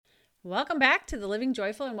Welcome back to the Living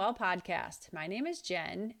Joyful and Well podcast. My name is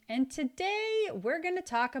Jen, and today we're going to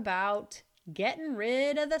talk about getting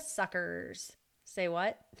rid of the suckers. Say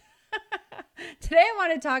what? Today I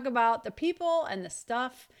want to talk about the people and the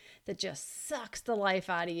stuff that just sucks the life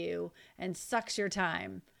out of you and sucks your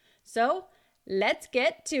time. So let's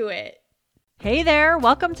get to it. Hey there,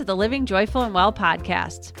 welcome to the Living Joyful and Well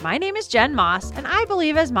podcast. My name is Jen Moss, and I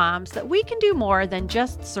believe as moms that we can do more than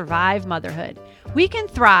just survive motherhood. We can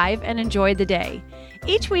thrive and enjoy the day.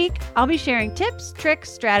 Each week, I'll be sharing tips,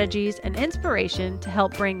 tricks, strategies, and inspiration to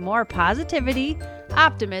help bring more positivity,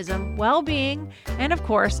 optimism, well-being, and of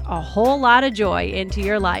course, a whole lot of joy into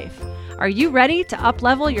your life. Are you ready to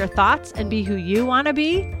up-level your thoughts and be who you want to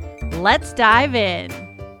be? Let's dive in.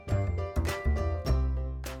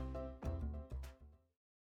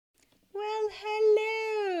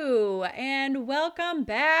 Hello and welcome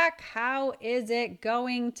back. How is it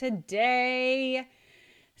going today?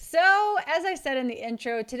 So, as I said in the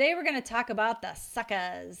intro, today we're going to talk about the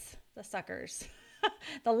suckers,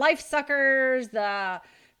 the life suckers, the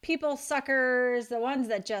people suckers, the ones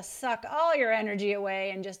that just suck all your energy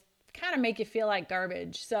away and just kind of make you feel like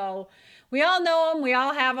garbage. So, we all know them. We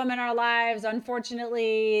all have them in our lives.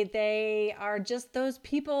 Unfortunately, they are just those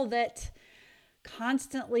people that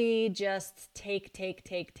constantly just take.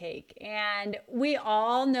 And we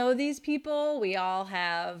all know these people. We all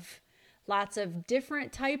have lots of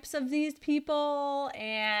different types of these people.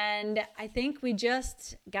 And I think we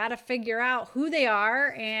just got to figure out who they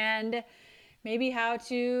are and maybe how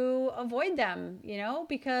to avoid them,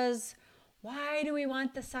 because why do we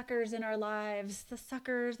want the suckers in our lives? The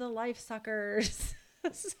suckers, the life suckers.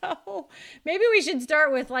 So maybe we should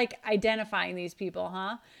start with identifying these people,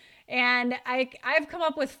 huh? And I've come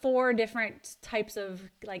up with 4 different types of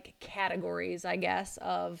categories, I guess,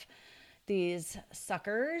 of these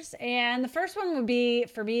suckers. And the first one would be,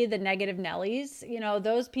 for me, the negative Nellies.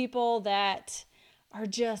 Those people that are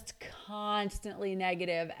just constantly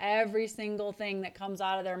negative. Every single thing that comes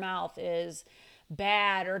out of their mouth is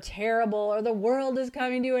bad or terrible, or the world is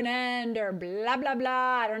coming to an end, or blah, blah,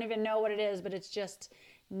 blah. I don't even know what it is, but it's just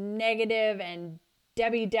negative and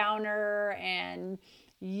Debbie Downer and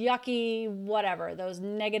yucky, whatever, those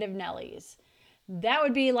negative Nellies. That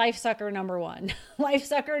would be life sucker number 1. Life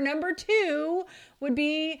sucker number 2 would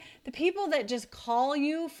be the people that just call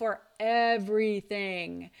you for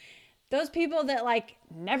everything. Those people that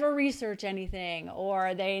never research anything,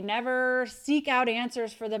 or they never seek out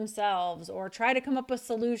answers for themselves, or try to come up with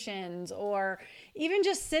solutions, or even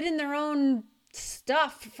just sit in their own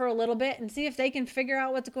stuff for a little bit and see if they can figure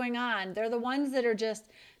out what's going on. They're the ones that are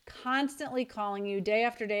just constantly calling you day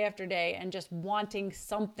after day after day and just wanting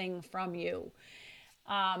something from you.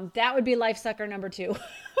 That would be life sucker number 2.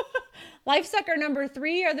 Life sucker number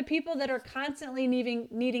 3 are the people that are constantly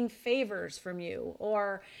needing favors from you,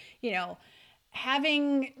 or,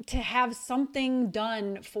 having to have something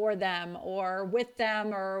done for them or with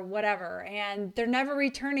them or whatever. And they're never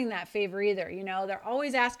returning that favor either. They're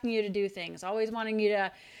always asking you to do things, always wanting you to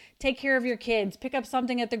take care of your kids, pick up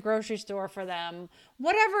something at the grocery store for them,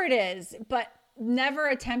 whatever it is, but never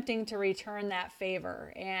attempting to return that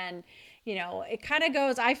favor. And, it kind of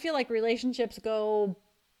goes, I feel like relationships go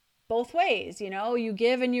both ways. You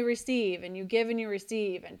give and you receive, and you give and you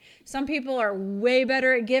receive. And some people are way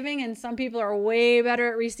better at giving, and some people are way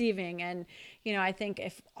better at receiving. And, I think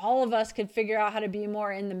if all of us could figure out how to be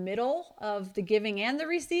more in the middle of the giving and the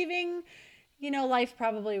receiving, life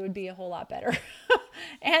probably would be a whole lot better.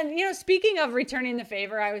 And, speaking of returning the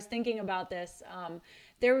favor, I was thinking about this.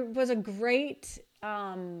 There was a great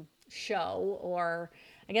show, or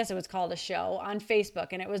I guess it was called a show, on Facebook,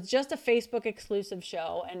 and it was just a Facebook exclusive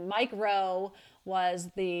show. And Mike Rowe was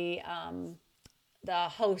the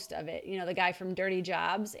host of it, the guy from Dirty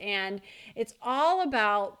Jobs. And it's all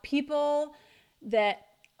about people that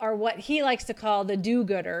are what he likes to call the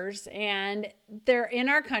do-gooders, and they're in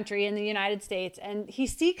our country, in the United States, and he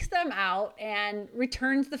seeks them out and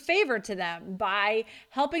returns the favor to them by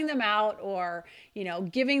helping them out, or,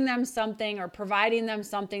 giving them something, or providing them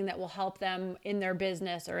something that will help them in their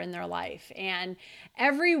business or in their life. And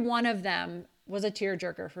every one of them was a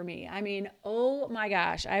tearjerker for me. I mean, oh my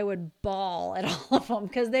gosh, I would bawl at all of them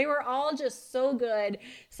because they were all just so good,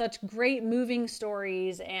 such great moving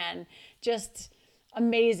stories, and just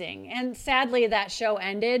amazing. And sadly, that show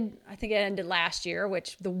ended. I think it ended last year,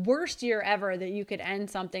 which the worst year ever that you could end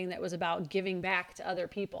something that was about giving back to other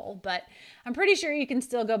people. But I'm pretty sure you can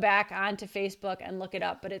still go back onto Facebook and look it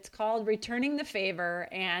up. But it's called Returning the Favor,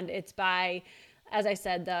 and it's by, as I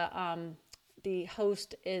said, the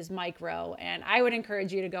host is Mike Rowe, and I would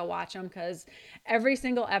encourage you to go watch them because every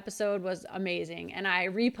single episode was amazing. And I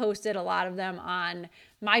reposted a lot of them on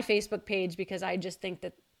my Facebook page because I just think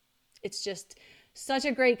that it's just such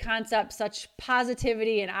a great concept, such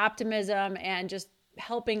positivity and optimism, and just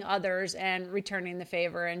helping others and returning the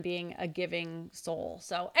favor and being a giving soul.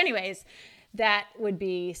 So anyways, that would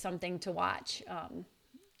be something to watch,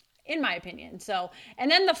 in my opinion. So,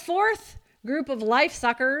 and then the fourth group of life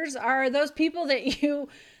suckers are those people that you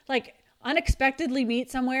like unexpectedly meet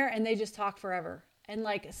somewhere and they just talk forever and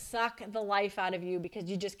like suck the life out of you because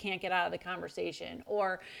you just can't get out of the conversation.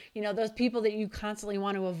 Or, you know, those people that you constantly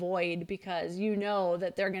want to avoid because you know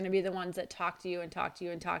that they're going to be the ones that talk to you and talk to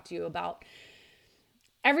you and talk to you about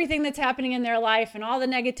everything that's happening in their life and all the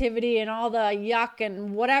negativity and all the yuck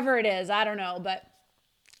and whatever it is. I don't know, but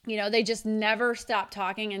you know, they just never stop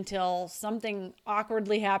talking until something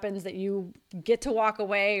awkwardly happens that you get to walk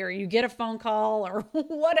away or you get a phone call or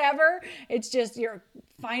whatever. It's just you're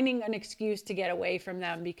finding an excuse to get away from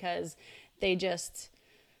them because they just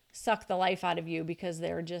suck the life out of you because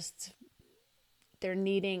they're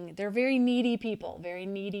very needy people, very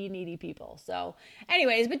needy people. So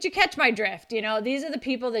anyways, but you catch my drift. You know, these are the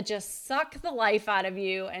people that just suck the life out of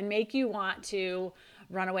you and make you want to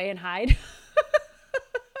run away and hide.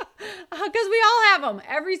 Because we all have them.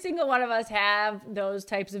 Every single one of us have those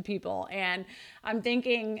types of people. And I'm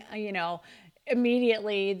thinking, you know,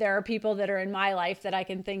 immediately there are people that are in my life that I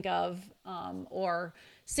can think of, or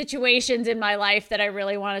situations in my life that I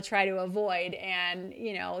really want to try to avoid. And,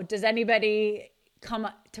 you know, does anybody come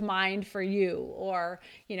to mind for you? Or,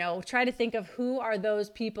 you know, try to think of who are those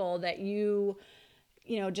people that you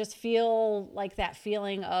know, just feel like that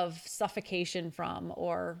feeling of suffocation from,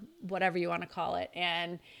 or whatever you want to call it.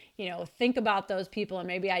 And, you know, think about those people and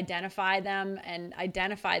maybe identify them and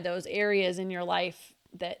identify those areas in your life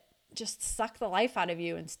that just suck the life out of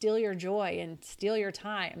you and steal your joy and steal your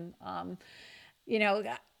time. You know,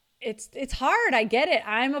 it's hard. I get it.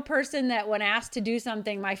 I'm a person that when asked to do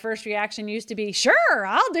something, my first reaction used to be, sure,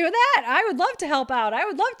 I'll do that. I would love to help out. I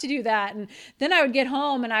would love to do that. And then I would get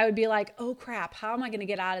home and I would be like, oh crap, how am I going to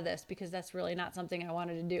get out of this? Because that's really not something I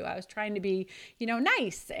wanted to do. I was trying to be, you know,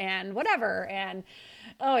 nice and whatever. And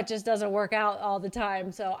it just doesn't work out all the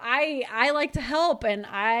time. So I like to help, and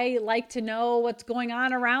I like to know what's going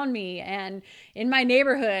on around me and in my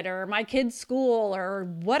neighborhood or my kids' school or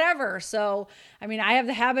whatever. So, I mean, I have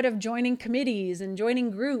the habit of joining committees and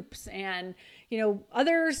joining groups and, you know,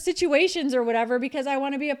 other situations or whatever, because I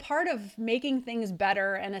want to be a part of making things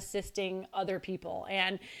better and assisting other people.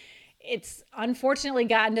 And it's unfortunately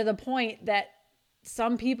gotten to the point that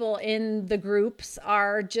some people in the groups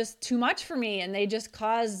are just too much for me, and they just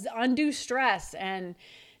cause undue stress and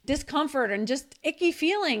discomfort and just icky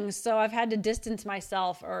feelings. So I've had to distance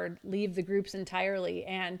myself or leave the groups entirely.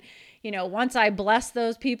 And, you know, once I bless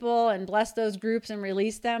those people and bless those groups and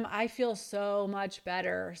release them, I feel so much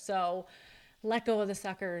better. So let go of the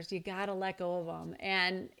suckers. You got to let go of them.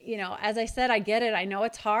 And, you know, as I said, I get it. I know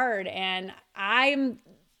it's hard. And I'm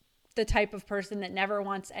the type of person that never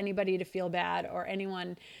wants anybody to feel bad or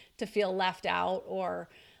anyone to feel left out or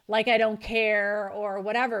like I don't care or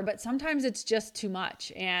whatever. But sometimes it's just too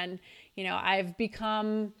much. And, you know, I've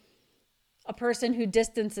become a person who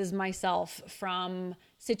distances myself from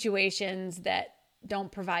situations that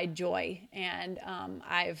don't provide joy. And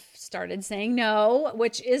I've started saying no,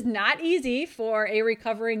 which is not easy for a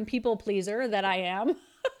recovering people pleaser that I am.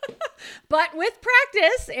 But with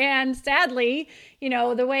practice, and sadly, you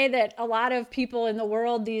know, the way that a lot of people in the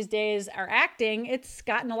world these days are acting, it's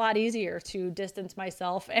gotten a lot easier to distance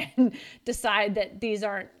myself and decide that these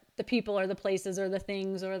aren't the people or the places or the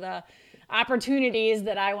things or the opportunities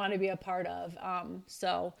that I want to be a part of.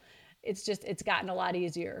 So it's gotten a lot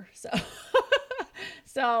easier. So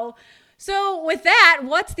with that,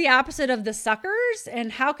 what's the opposite of the suckers,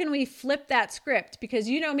 and how can we flip that script? Because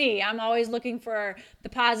you know me, I'm always looking for the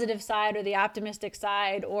positive side or the optimistic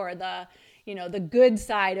side or the, you know, the good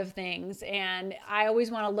side of things. And I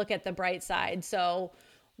always want to look at the bright side. So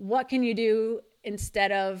what can you do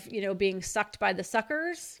instead of, you know, being sucked by the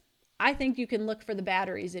suckers? I think you can look for the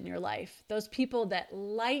batteries in your life, those people that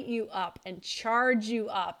light you up and charge you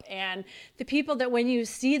up, and the people that when you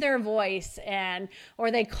see their voice or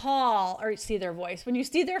they call or see their voice, when you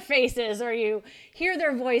see their faces or you hear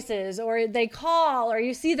their voices or they call or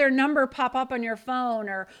you see their number pop up on your phone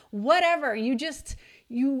or whatever,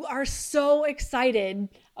 you are so excited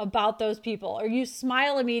about those people, or you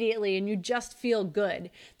smile immediately and you just feel good.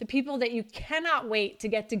 The people that you cannot wait to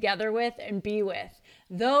get together with and be with.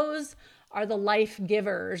 Those are the life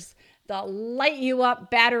givers, the light you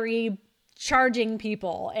up battery charging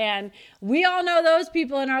people. And we all know those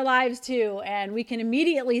people in our lives too. And we can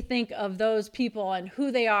immediately think of those people and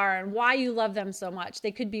who they are and why you love them so much.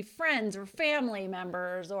 They could be friends or family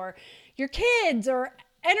members or your kids or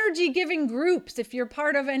energy giving groups. If you're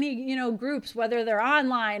part of any, groups, whether they're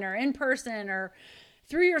online or in person or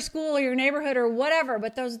through your school or your neighborhood or whatever,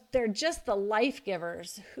 but they're just the life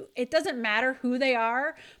givers. It doesn't matter who they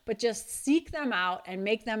are, but just seek them out and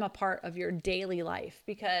make them a part of your daily life,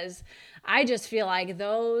 because I just feel like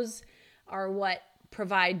those are what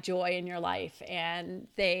provide joy in your life. And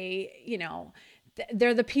they're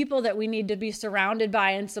the people that we need to be surrounded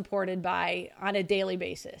by and supported by on a daily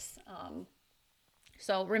basis.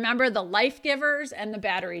 So remember the life givers and the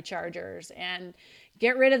battery chargers, and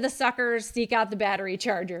get rid of the suckers, seek out the battery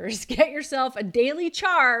chargers. Get yourself a daily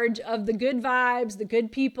charge of the good vibes, the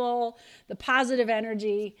good people, the positive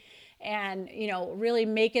energy, and, really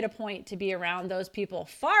make it a point to be around those people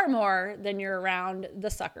far more than you're around the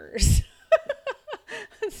suckers.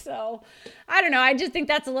 So I don't know. I just think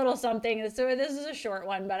that's a little something. So this is a short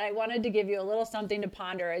one, but I wanted to give you a little something to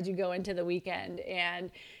ponder as you go into the weekend and,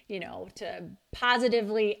 to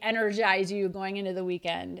positively energize you going into the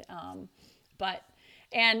weekend.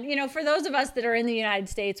 For those of us that are in the United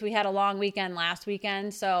States, we had a long weekend last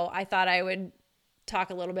weekend. So I thought I would talk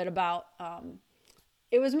a little bit about,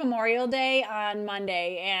 it was Memorial Day on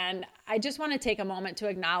Monday. And I just want to take a moment to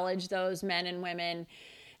acknowledge those men and women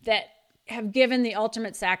that have given the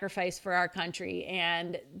ultimate sacrifice for our country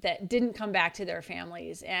and that didn't come back to their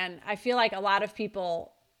families. And I feel like a lot of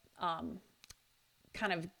people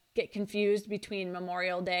kind of get confused between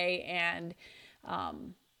Memorial Day and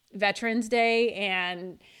Veterans Day.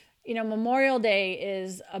 And, Memorial Day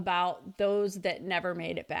is about those that never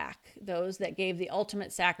made it back, those that gave the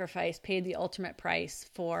ultimate sacrifice, paid the ultimate price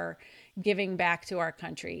for giving back to our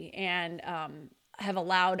country, and have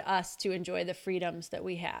allowed us to enjoy the freedoms that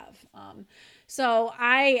we have. So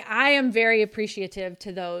I am very appreciative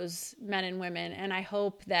to those men and women. And I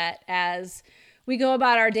hope that as we go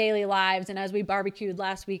about our daily lives and as we barbecued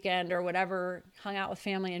last weekend or whatever, hung out with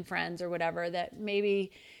family and friends or whatever, that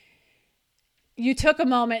maybe you took a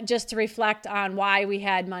moment just to reflect on why we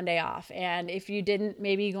had Monday off. And if you didn't,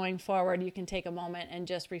 maybe going forward, you can take a moment and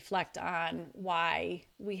just reflect on why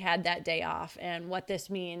we had that day off and what this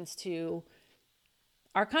means to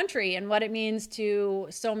our country and what it means to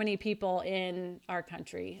so many people in our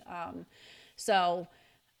country. So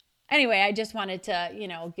anyway, I just wanted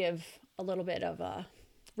to, give a little bit of a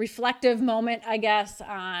reflective moment, I guess,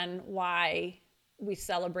 on why we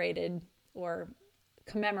celebrated or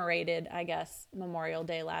commemorated, I guess, Memorial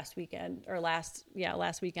Day last weekend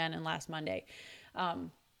and last Monday.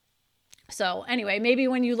 So anyway, maybe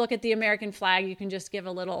when you look at the American flag, you can just give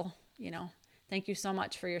a little, thank you so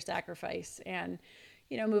much for your sacrifice, and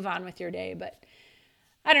move on with your day. But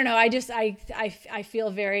I don't know. I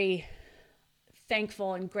feel very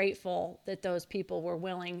thankful and grateful that those people were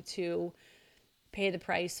willing to pay the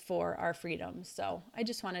price for our freedoms. So I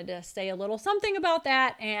just wanted to say a little something about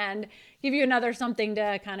that and give you another something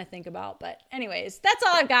to kind of think about. But anyways, that's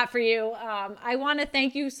all I've got for you. I want to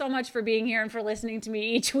thank you so much for being here and for listening to me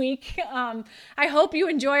each week. I hope you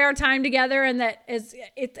enjoy our time together, and that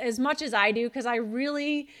as much as I do, because I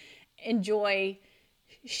really enjoy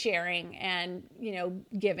sharing and,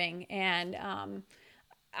 giving. And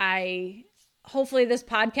hopefully this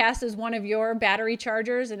podcast is one of your battery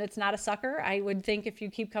chargers and it's not a sucker. I would think if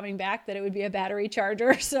you keep coming back that it would be a battery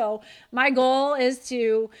charger. So my goal is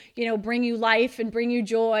to, bring you life and bring you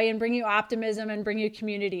joy and bring you optimism and bring you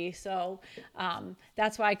community. So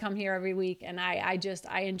that's why I come here every week. And I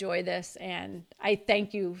enjoy this, and I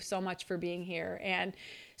thank you so much for being here. And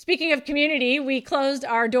speaking of community, we closed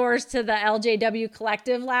our doors to the LJW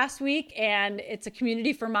Collective last week, and it's a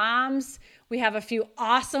community for moms. We have a few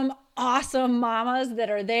awesome mamas that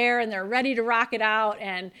are there, and they're ready to rock it out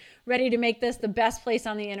and ready to make this the best place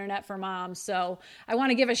on the internet for moms. So I want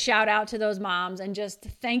to give a shout out to those moms and just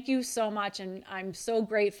thank you so much. And I'm so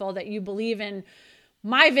grateful that you believe in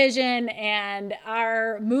my vision and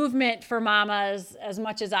our movement for mamas as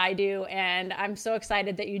much as I do. And I'm so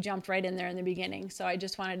excited that you jumped right in there in the beginning. So I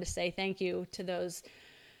just wanted to say thank you to those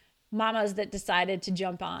mamas that decided to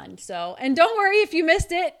jump on. So, and don't worry if you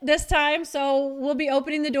missed it this time. So we'll be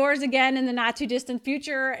opening the doors again in the not too distant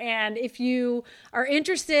future. And if you are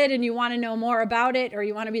interested and you want to know more about it, or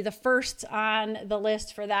you want to be the first on the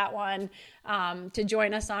list for that one, to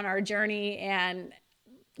join us on our journey and,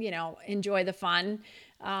 enjoy the fun,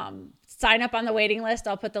 sign up on the waiting list.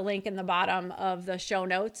 I'll put the link in the bottom of the show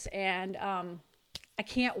notes. And, I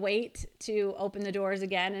can't wait to open the doors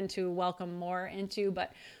again and to welcome more into,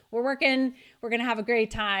 but we're working. We're going to have a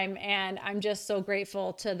great time. And I'm just so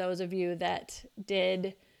grateful to those of you that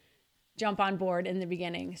did jump on board in the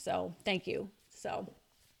beginning. So thank you. So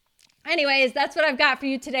anyways, that's what I've got for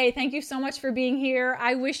you today. Thank you so much for being here.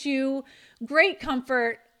 I wish you great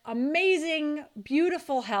comfort, amazing,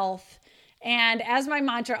 beautiful health. And as my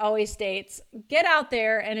mantra always states, get out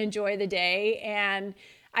there and enjoy the day. And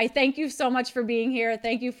I thank you so much for being here.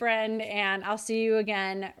 Thank you, friend. And I'll see you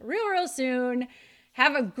again real soon.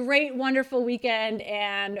 Have a great, wonderful weekend,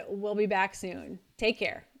 and we'll be back soon. Take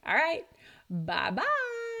care. All right.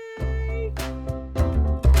 Bye-bye.